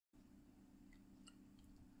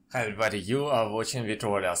Hi everybody, you are watching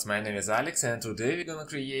Tutorials. My name is Alex and today we're gonna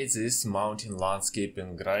create this mountain landscape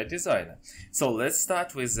in Gravit Designer. So let's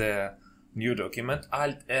start with a new document,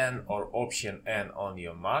 Alt-N or Option-N on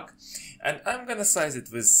your Mac, and I'm gonna size it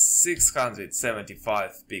with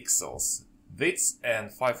 675 pixels width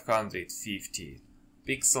and 550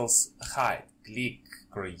 pixels height. Click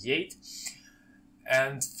Create,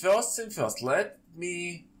 and first thing first, let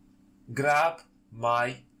me grab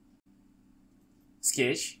my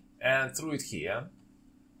sketch and throw it here.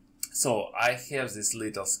 So I have this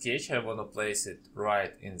little sketch. I want to place it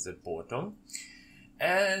right in the bottom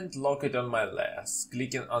and lock it on my layers,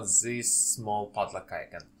 clicking on this small padlock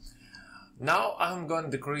icon. Now I'm going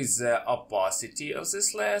to decrease the opacity of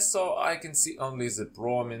this layer so I can see only the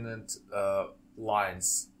prominent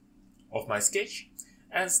lines of my sketch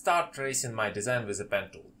and start tracing my design with a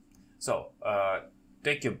pen tool. So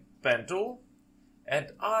take your pen tool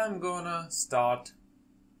and I'm gonna start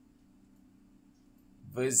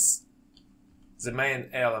with the main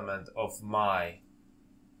element of my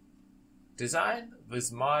design,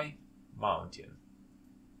 with my mountain.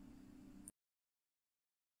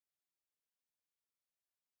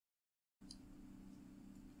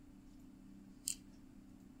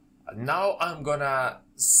 Now I'm gonna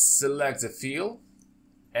select the fill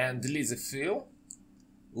and delete the fill,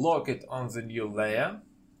 lock it on the new layer,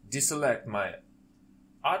 deselect my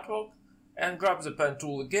artwork and grab the pen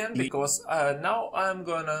tool again, because now I'm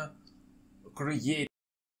gonna create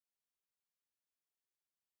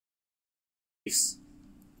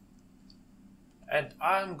and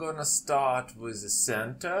I'm gonna start with the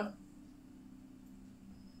center.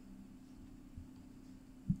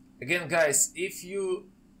 Again guys, if you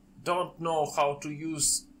don't know how to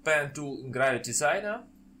use pen tool in Gravit Designer,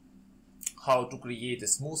 how to create a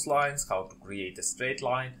smooth lines, how to create a straight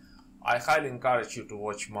line, I highly encourage you to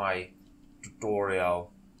watch my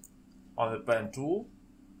tutorial on the pen tool.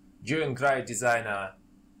 During Gravit Designer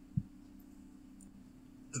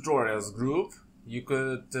tutorials group, you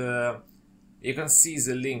can see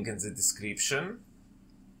the link in the description.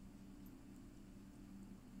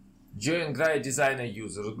 During Gravit Designer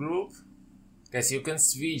user group, guys, you can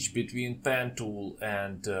switch between pen tool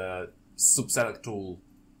and subselect tool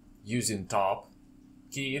using tab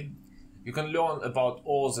key. You can learn about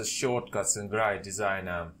all the shortcuts in Gravit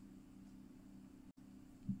Designer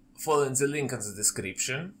following the link in the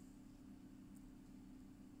description.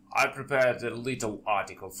 I prepared a little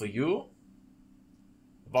article for you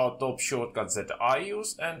about top shortcuts that I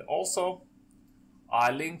use, and also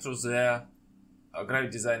I link to the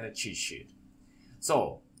Gravit Designer cheat sheet.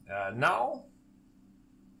 So now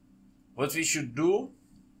what we should do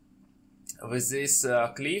with these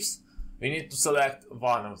cliffs, we need to select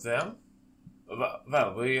one of them.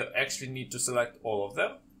 Well, we actually need to select all of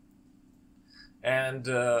them and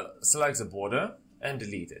select the border and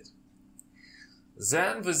delete it.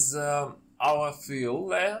 Then with our fill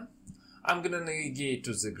layer, I'm gonna navigate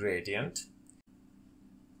to the gradient.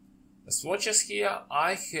 The swatches here,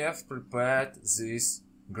 I have prepared this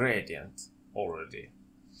gradient already.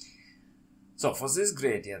 So for this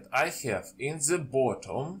gradient, I have in the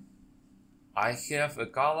bottom, I have a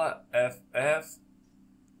color FF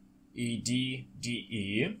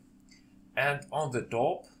EDDE, and on the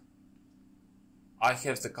top I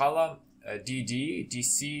have the color DD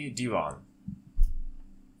DC D1.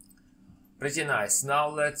 Pretty nice. Now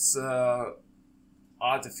let's add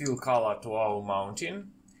a fill color to our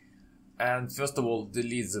mountain, and first of all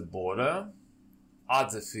delete the border,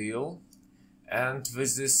 add the fill, and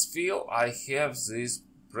with this fill I have this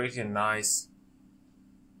pretty nice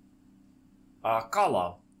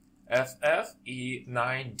color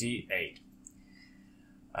FFE9D8.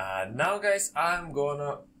 Now guys, I'm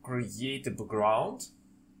gonna create a background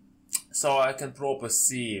so I can properly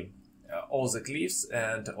see all the cliffs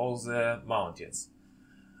and all the mountains.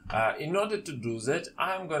 In order to do that,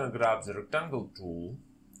 I'm gonna grab the rectangle tool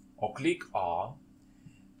or click R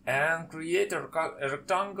and create a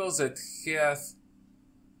rectangle that has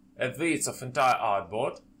a width of entire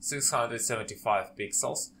artboard 675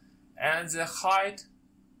 pixels and the height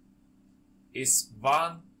is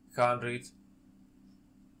 100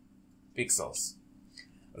 pixels.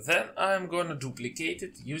 Then I'm gonna duplicate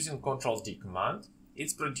it using Ctrl-D command.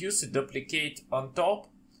 It's produce a duplicate on top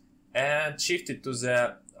and shift it to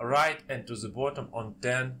the right and to the bottom on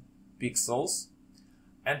 10 pixels.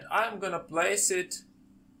 And I'm gonna place it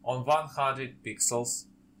on 100 pixels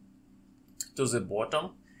to the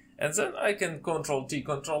bottom. And then I can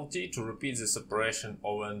Ctrl-T to repeat this operation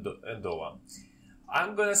over and over.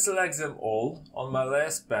 I'm gonna select them all on my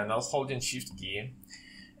last panel, holding Shift key,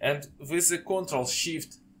 and with the Ctrl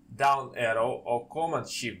Shift down arrow or Command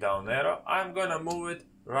Shift down arrow, I'm gonna move it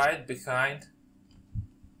right behind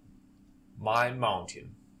my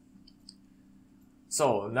mountain.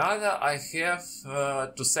 So now that I have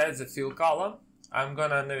to set the fill color, I'm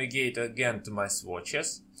gonna navigate again to my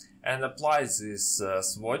swatches and apply this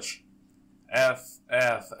swatch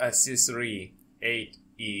FFSC3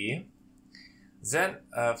 8E. Then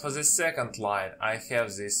for the second line I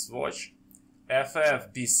have this swatch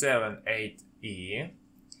FFB7 8E.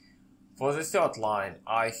 For the third line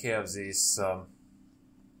I have this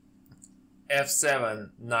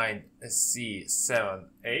F7 9C7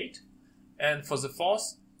 8. And for the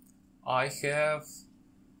fourth, I have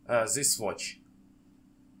this swatch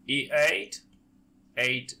E8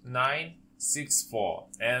 8964.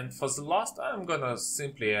 And for the last, I'm gonna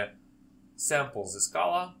simply sample this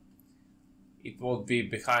color. It will be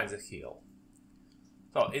behind the hill.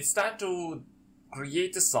 So it's time to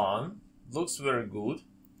create a sun. Looks very good.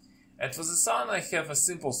 And for the sun, I have a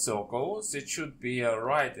simple circle that should be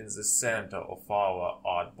right in the center of our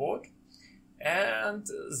artboard. And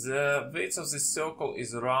the width of this circle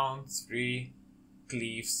is around 3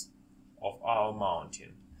 cliffs of our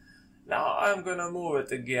mountain. Now I'm gonna move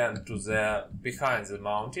it again to the behind the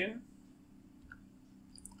mountain,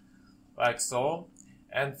 like so.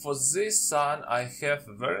 And for this sun I have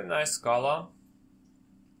a very nice color,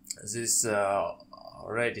 this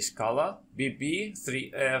reddish color,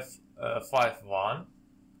 BB3F51.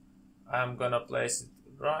 I'm gonna place it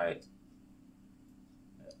right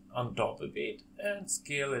on top a bit and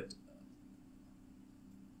scale it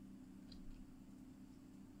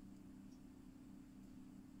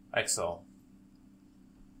like so.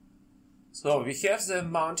 So we have the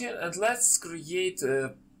mountain, and let's create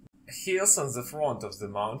hills on the front of the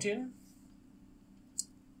mountain.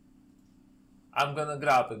 I'm gonna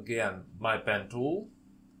grab again my pen tool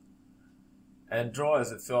and draw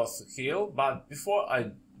the first hill, but before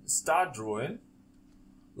I start drawing,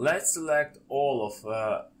 let's select all of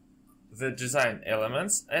the design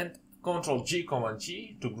elements and Ctrl G, Command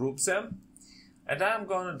G to group them, and I'm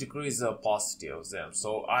gonna decrease the opacity of them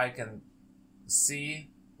so I can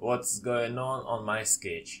see what's going on my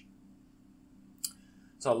sketch.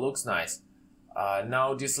 So it looks nice.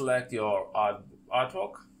 Now deselect your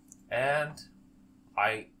artwork, and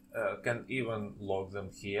I can even log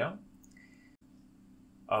them here.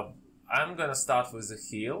 I'm gonna start with the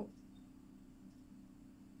heel.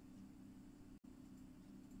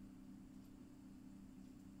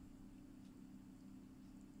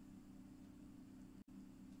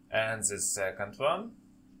 And the second one.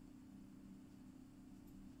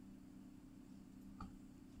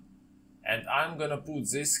 And I'm gonna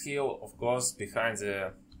put this heel, of course, behind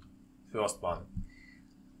the first one.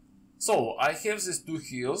 So I have these two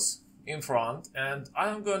heels in front, and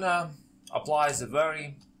I'm gonna apply the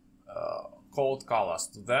very cold colors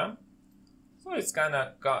to them. So it's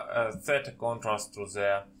kinda set a contrast to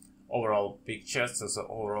the overall picture, to the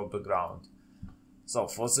overall background. So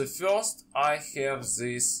for the first, I have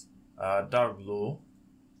this dark blue,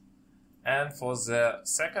 and for the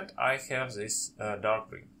second, I have this dark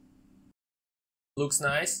green. Looks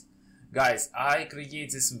nice, guys. I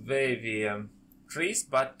create this wavy trees,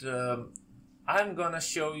 but I'm gonna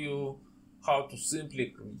show you how to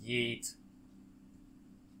simply create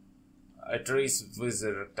a trees with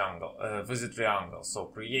a rectangle, with a triangle. So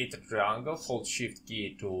create a triangle, hold Shift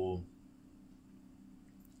key to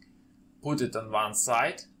put it on one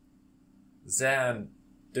side, then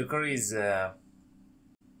decrease the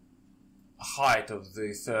height of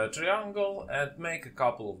this triangle and make a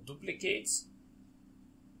couple of duplicates,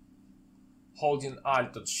 holding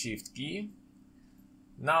Alt or Shift key.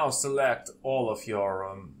 Now select all of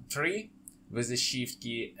your tree with the Shift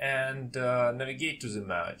key and navigate to the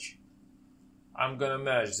merge. I'm gonna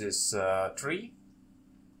merge this tree,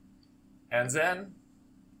 and then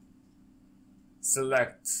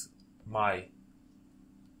select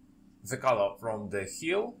the color from the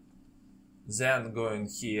heel, then going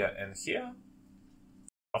here and here.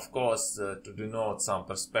 Of course, to denote some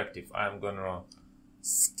perspective, I'm gonna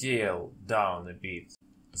scale down a bit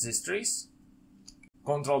these trees.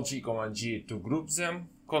 Ctrl G, Command G to group them,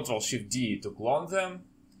 Ctrl Shift D to clone them,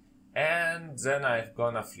 and then I'm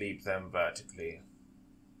gonna flip them vertically.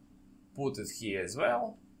 Put it here as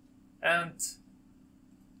well, and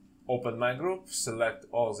open my group, select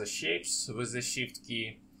all the shapes with the Shift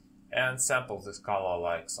key, and sample this color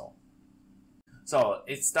like so. So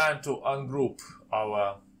it's time to ungroup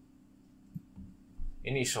our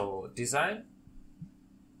initial design.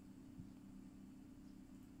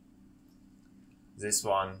 This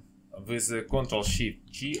one with the Ctrl Shift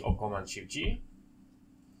G or Command Shift G.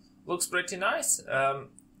 Looks pretty nice.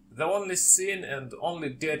 the only scene and only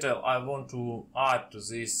detail I want to add to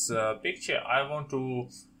this picture, I want to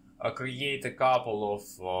create a couple of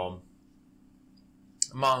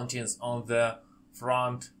mountains on the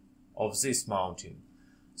front of this mountain.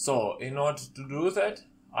 So in order to do that,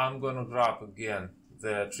 I'm gonna grab again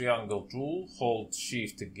the triangle tool, hold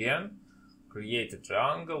shift again, create a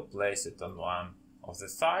triangle, place it on one of the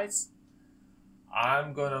sides.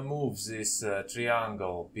 I'm gonna move this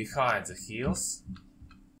triangle behind the heels.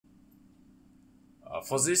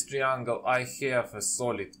 For this triangle I have a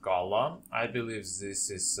solid color. I believe this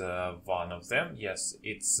is one of them. Yes,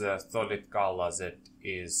 it's a solid color that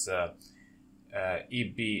is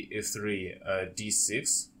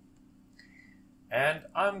EB3D6. And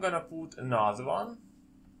I'm gonna put another one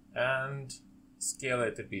and scale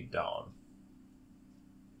it a bit down.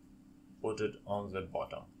 Put it on the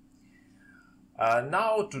bottom.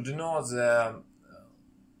 Now to denote the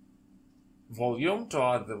volume, to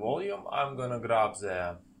add the volume, I'm gonna grab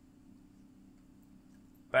the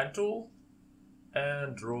pen tool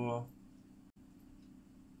and draw.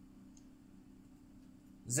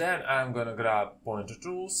 Then I'm gonna grab pointer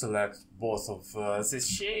tool, select both of these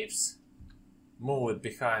shapes, move it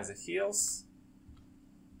behind the heels.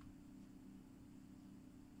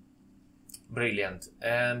 Brilliant.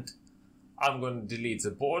 And I'm gonna delete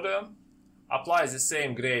the border, apply the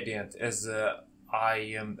same gradient as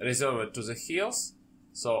I reserved to the heels.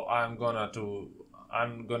 So I'm gonna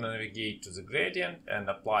navigate to the gradient and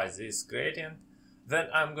apply this gradient. Then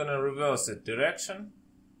I'm gonna reverse the direction,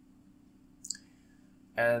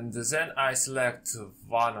 and then I select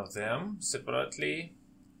one of them separately,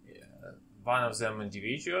 one of them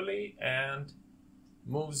individually, and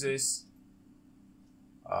move this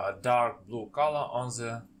dark blue color on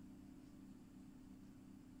the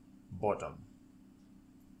bottom,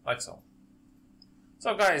 like so.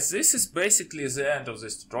 So guys, this is basically the end of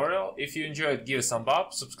this tutorial. If you enjoyed, give a thumb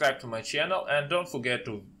up, subscribe to my channel, and don't forget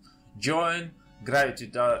to join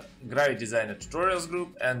Gravit Designer tutorials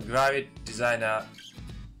group and Gravit Designer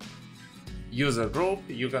user group.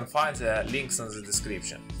 You can find the links in the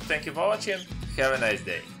description. Thank you for watching, have a nice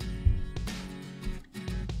day.